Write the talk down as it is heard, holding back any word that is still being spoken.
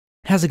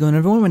How's it going,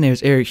 everyone? My name is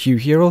Hugh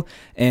here,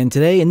 and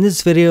today in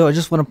this video I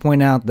just want to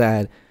point out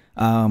that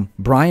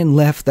Brian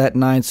left that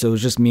night, so it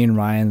was just me and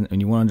Ryan,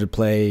 and he wanted to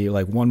play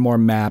like one more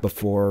map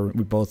before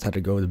we both had to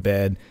go to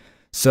bed.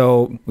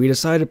 So we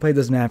decided to play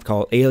this map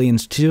called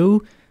Aliens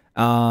 2,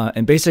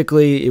 and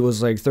basically it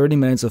was like 30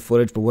 minutes of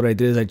footage, but what I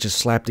did is I just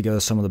slapped together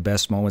some of the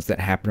best moments that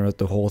happened throughout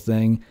the whole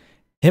thing.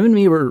 Him and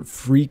me were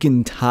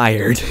freaking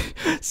tired,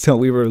 so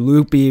we were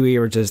loopy, we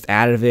were just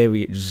out of it,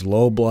 we just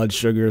low blood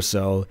sugar,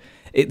 so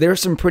there were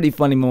some pretty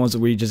funny moments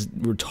where we just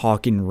were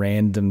talking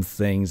random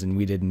things and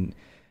we didn't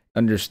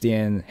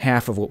understand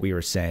half of what we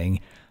were saying,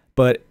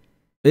 but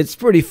it's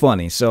pretty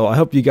funny, so I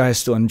hope you guys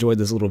still enjoyed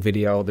this little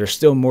video. There's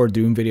still more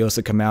Doom videos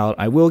to come out.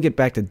 I will get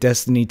back to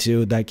Destiny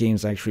 2, that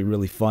game's actually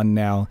really fun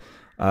now,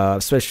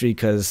 especially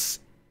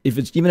because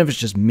even if it's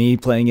just me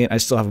playing it, I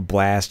still have a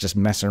blast just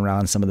messing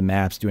around some of the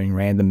maps, doing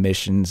random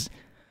missions.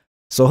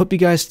 So I hope you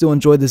guys still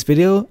enjoyed this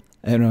video,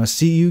 and I'll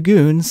see you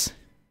goons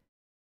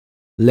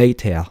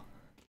later.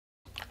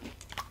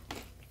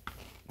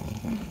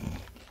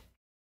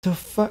 The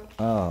fuck?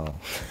 Oh.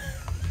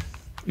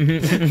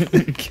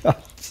 God.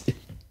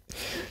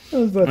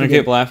 I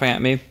keep laughing at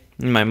me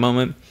in my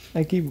moment.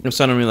 I keep of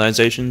sudden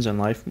realizations in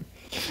life.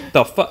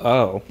 The fuck?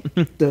 Oh.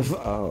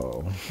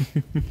 Oh.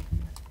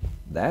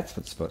 That's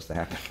what's supposed to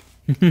happen.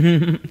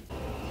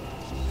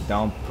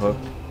 Don't poke.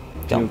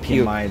 Don't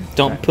puke.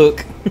 Don't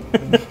poke.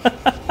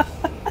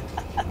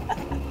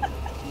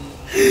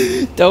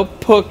 Don't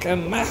poke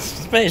in my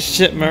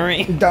spaceship,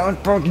 Marie.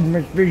 Don't poke in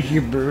my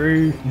spaceship,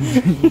 Marie.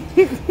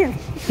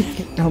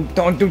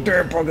 don't do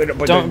that.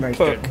 Don't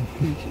poke.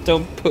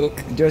 Don't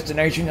poke.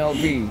 Destination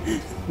LB.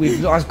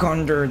 We've lost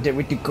contact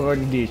with the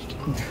coordinates.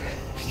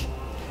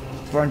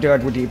 Find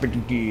out what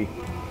happened to you.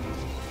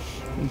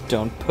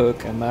 Don't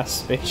poke in my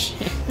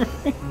spaceship.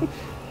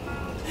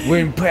 We're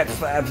in Prep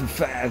 5 and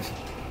 5.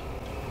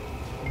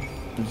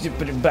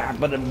 Zippity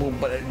boppity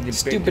boopity.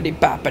 Stupidity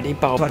boppity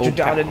boop. Touch it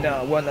down in the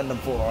 1 and the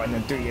 4 and the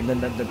 3 and then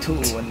the 2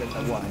 and then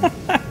the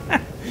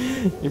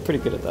 1. You're pretty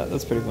good at that.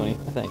 That's pretty funny,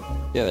 I think.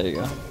 Yeah, there you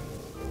go.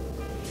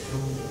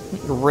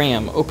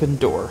 Ram, open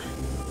door.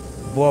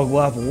 Bog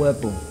waffle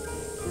weapon.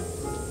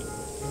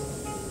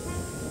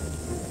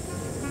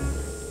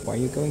 Why are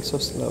you going so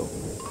slow?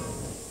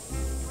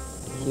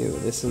 Hugh,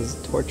 this is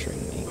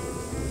torturing me.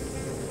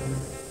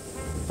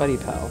 Buddy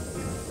pal.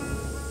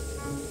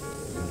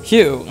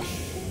 Hugh!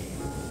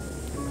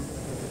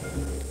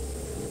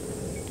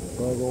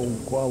 Go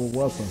grab a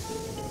weapon.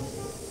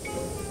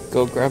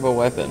 Go grab a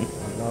weapon.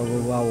 Go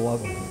grab a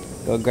weapon.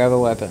 Go grab a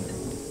weapon.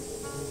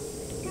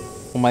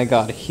 Oh my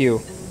god,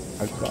 Hugh.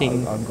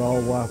 King. I'll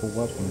go grab a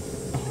weapon.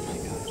 Oh my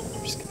god,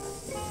 I'm just gonna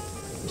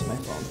use my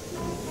phone.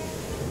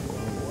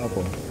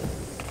 Weapon.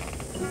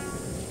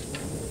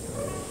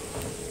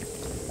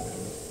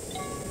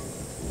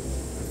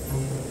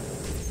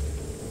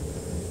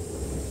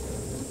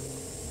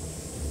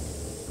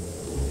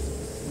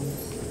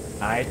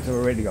 Alright, so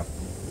we're ready to go.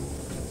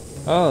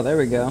 Oh, there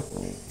we go.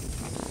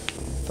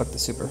 Fuck the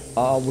super.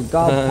 We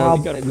got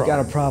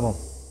a problem.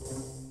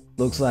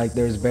 Looks like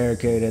there's a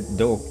barricade at the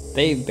door.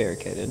 They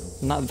barricaded,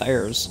 not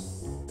theirs.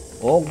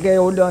 Okay,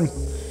 we're done.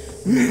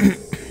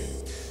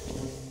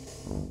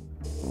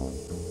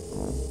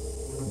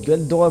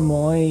 Good door,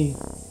 boy.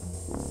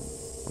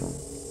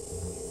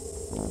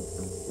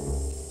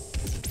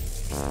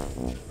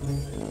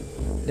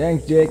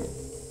 Thanks, Dick.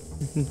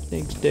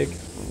 Thanks, Dick.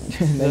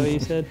 Is that what you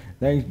said?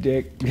 Thanks,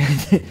 Dick.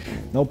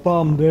 No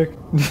problem, Dick.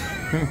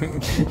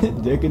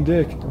 Dick and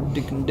Dick.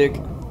 Dick and Dick.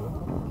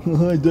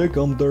 Hi, Dick,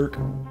 I'm Dirk.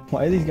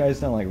 Why do these guys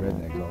sound like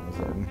rednecks all of a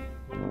sudden?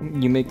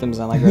 You make them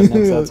sound like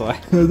rednecks, that's why.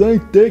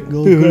 Thanks, Dick.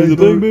 Okay,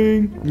 Dirk.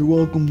 Bing. You're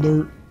welcome,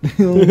 Dirk.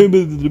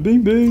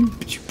 Bing bing.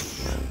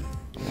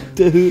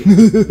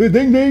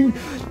 Ding ding.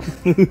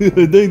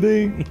 Ding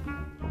ding.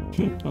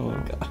 Oh my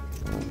god.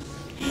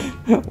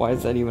 Why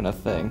is that even a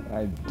thing?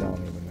 I don't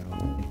even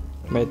know.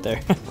 Right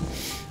there.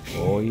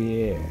 Oh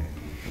yeah.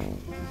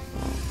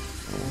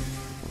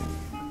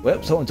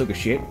 Well, someone took a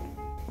shit.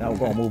 Now we're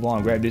gonna move on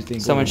and grab this thing.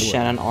 Someone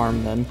shat an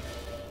arm then.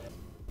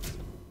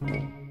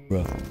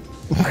 Bro.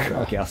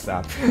 Okay, I'll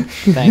stop.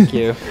 Thank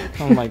you.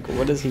 Oh my god,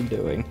 what is he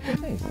doing?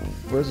 Hey,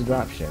 where's the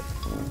drop ship?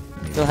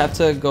 You'll have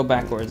to go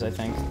backwards, I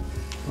think.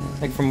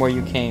 Like from where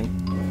you came.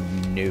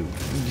 No.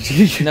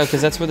 No,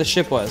 because that's where the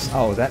ship was.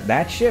 Oh,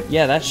 that ship?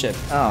 Yeah, that ship.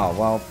 Oh,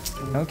 well,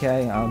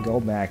 okay, I'll go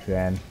back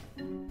then.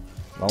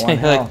 Well,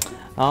 Like,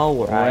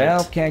 alright.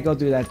 Well, can't go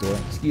through that door.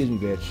 Excuse me,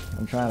 bitch.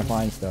 I'm trying to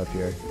find stuff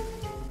here.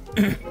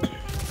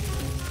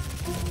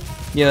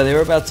 Yeah, they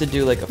were about to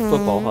do like a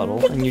football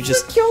huddle, and you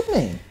just killed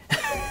me.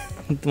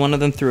 One of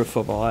them threw a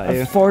football at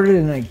you. I farted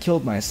and I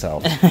killed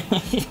myself.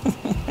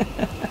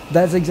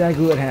 That's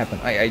exactly what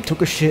happened. I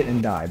took a shit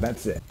and died.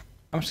 That's it.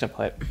 I'm just gonna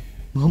play it.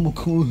 I'm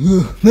cool.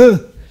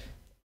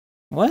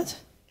 What?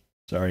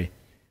 Sorry.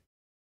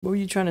 What were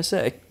you trying to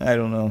say? I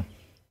don't know.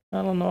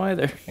 I don't know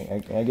either.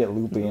 I get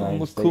loopy and I'm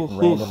I a say cool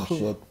random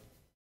shit.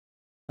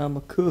 I'm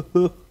a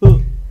cool.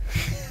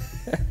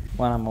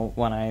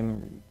 When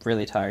I'm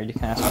really tired, you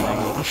can ask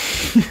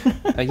me.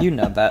 Oh, you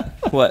know that.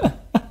 What?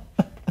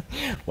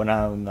 when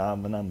I'm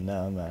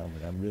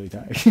really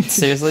tired.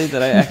 Seriously,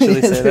 did I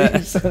actually say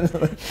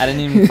that? I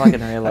didn't even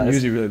fucking realize. I'm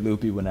usually really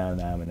loopy when I'm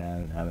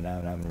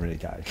really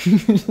tired.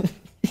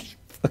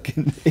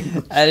 Fucking.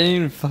 I didn't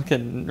even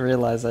fucking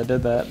realize I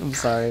did that. I'm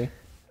sorry.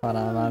 Hold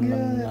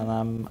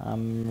on,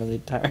 I'm really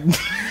tired.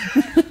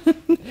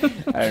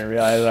 I didn't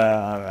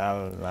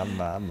realize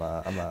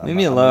Leave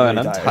me alone.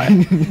 I'm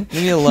tired. Leave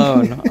me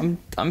alone.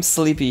 I'm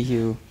sleepy,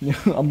 Hugh.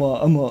 I'm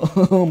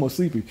a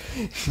sleepy.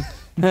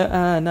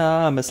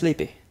 No, I'm a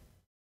sleepy.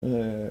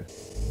 Okay,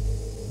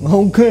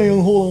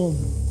 hold on.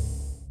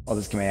 Oh,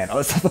 this command. Oh,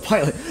 that's not the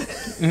pilot.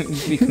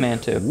 Be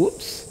command too.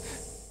 Whoops.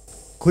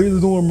 Clear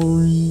the door,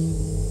 Marine.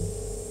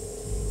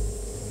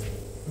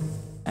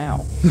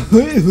 Ow.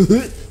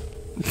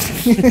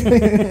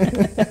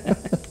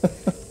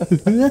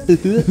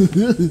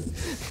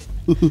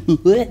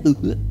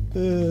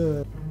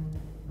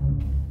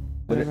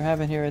 Whatever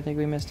happened here, I think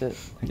we missed it.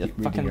 I keep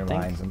reading your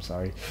lines, I'm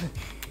sorry.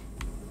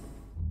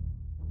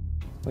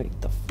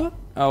 Wait, the fuck?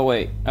 Oh,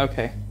 wait,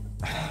 okay.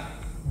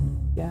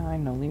 Yeah, I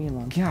know, leave me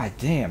alone. God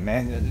damn,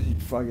 man. You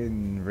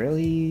fucking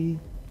really?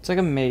 It's like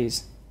a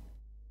maze.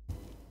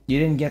 You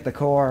didn't get the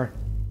core.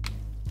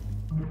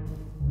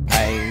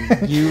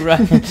 You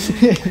ride.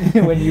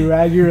 When you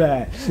ride, you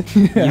ride.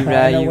 You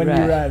ride, you when ride.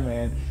 you ride,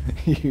 man.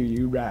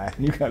 You ride.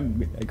 You gotta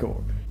get that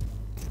core.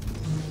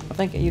 I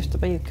think it used to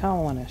be a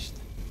colonist.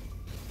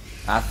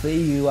 I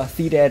see you. I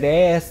see that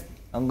ass.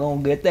 I'm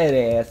gonna get that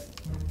ass.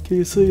 Can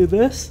you see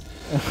this?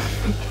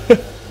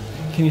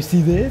 Can you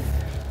see this?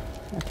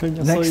 Can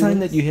you Next see time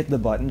this? that you hit the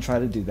button, try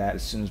to do that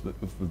as soon as...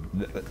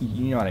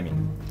 You know what I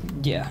mean.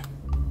 Yeah.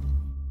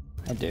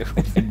 I do.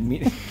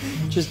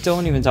 Just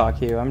don't even talk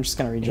to you. I'm just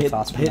gonna read your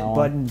thoughts from hit now on.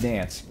 button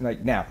dance.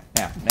 Like now.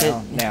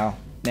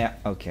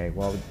 Okay,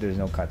 well, there's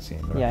no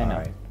cutscene. Yeah, I know.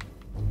 Alright.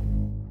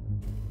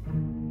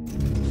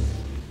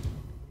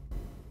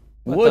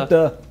 What What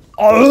the?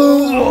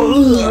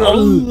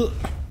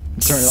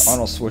 Turn to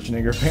Arnold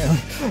Schwarzenegger,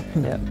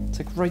 apparently. Yeah, it's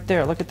like right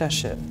there. Look at that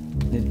shit.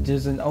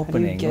 There's an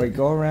opening. Wait,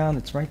 go around.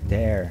 It's right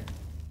there.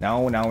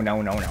 No.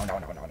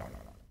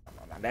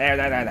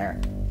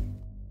 There.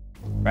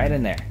 Right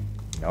in there.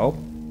 Nope.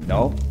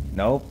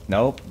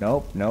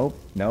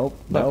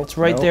 Look, it's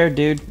right there,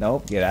 dude.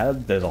 Nope. Get out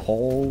of. There's a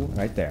hole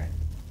right there.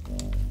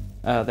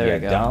 Oh, there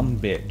you go. Dumb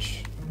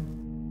bitch.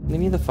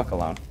 Leave me the fuck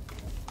alone.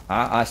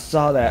 I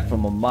saw that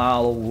from a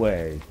mile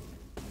away.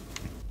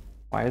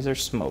 Why is there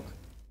smoke?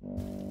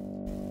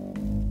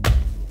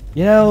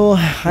 You know,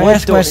 I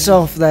ask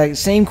myself that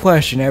same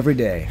question every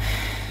day.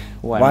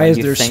 Why is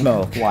there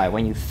smoke? Why?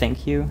 When you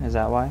think you? Is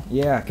that why?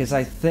 Yeah, because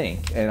I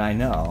think, and I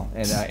know,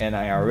 and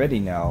I already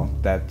know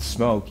that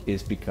smoke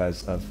is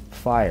because of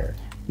fire.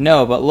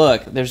 No, but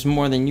look, there's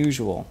more than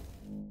usual.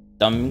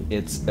 Dumb.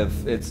 It's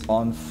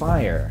on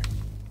fire.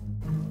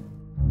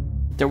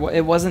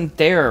 It wasn't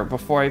there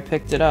before I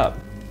picked it up.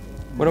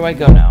 Where do I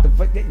go now?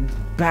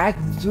 Back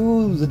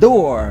through the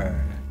door.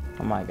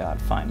 Oh my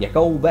god, fine. You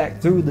go back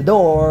through the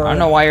door. I don't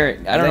know why you're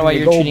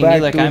treating me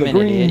like I'm an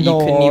idiot. You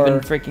Door. couldn't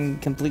even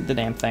freaking complete the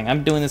damn thing.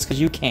 I'm doing this because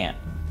you can't.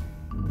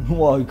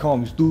 Well, you call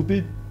me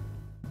stupid?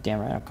 Damn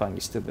right, I'm calling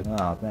you stupid.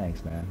 Oh,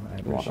 thanks, man. I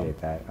You're welcome.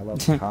 appreciate that. I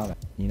love the comment.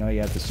 You know you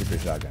have the super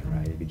shotgun,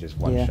 right? You could just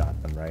one-shot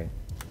them, right?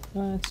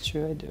 Oh, that's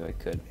true, I do. I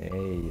could. There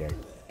you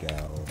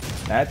go.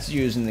 That's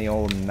using the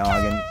old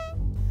noggin.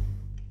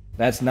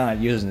 That's not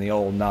using the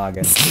old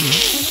noggin.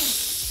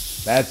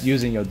 That's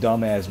using your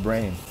dumbass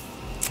brain.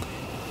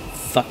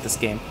 Fuck this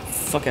game.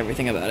 Fuck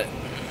everything about it.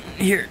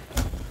 Here.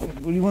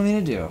 What do you want me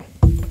to do?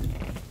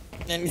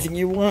 Anything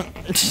you want.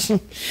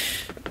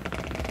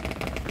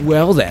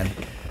 Well then.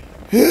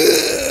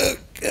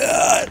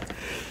 God.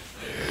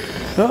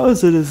 That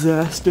was a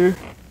disaster.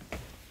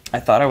 I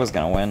thought I was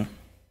gonna win.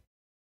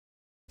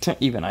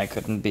 Even I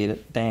couldn't beat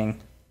it. Dang.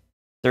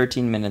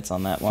 13 minutes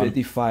on that one.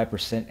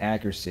 55%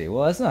 accuracy.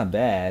 Well, that's not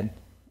bad.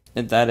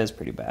 That is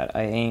pretty bad.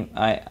 I aim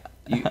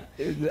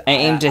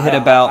to hit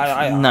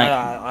about 9.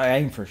 I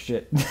aim for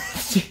shit.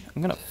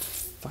 I'm gonna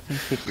fucking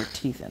kick your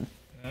teeth in.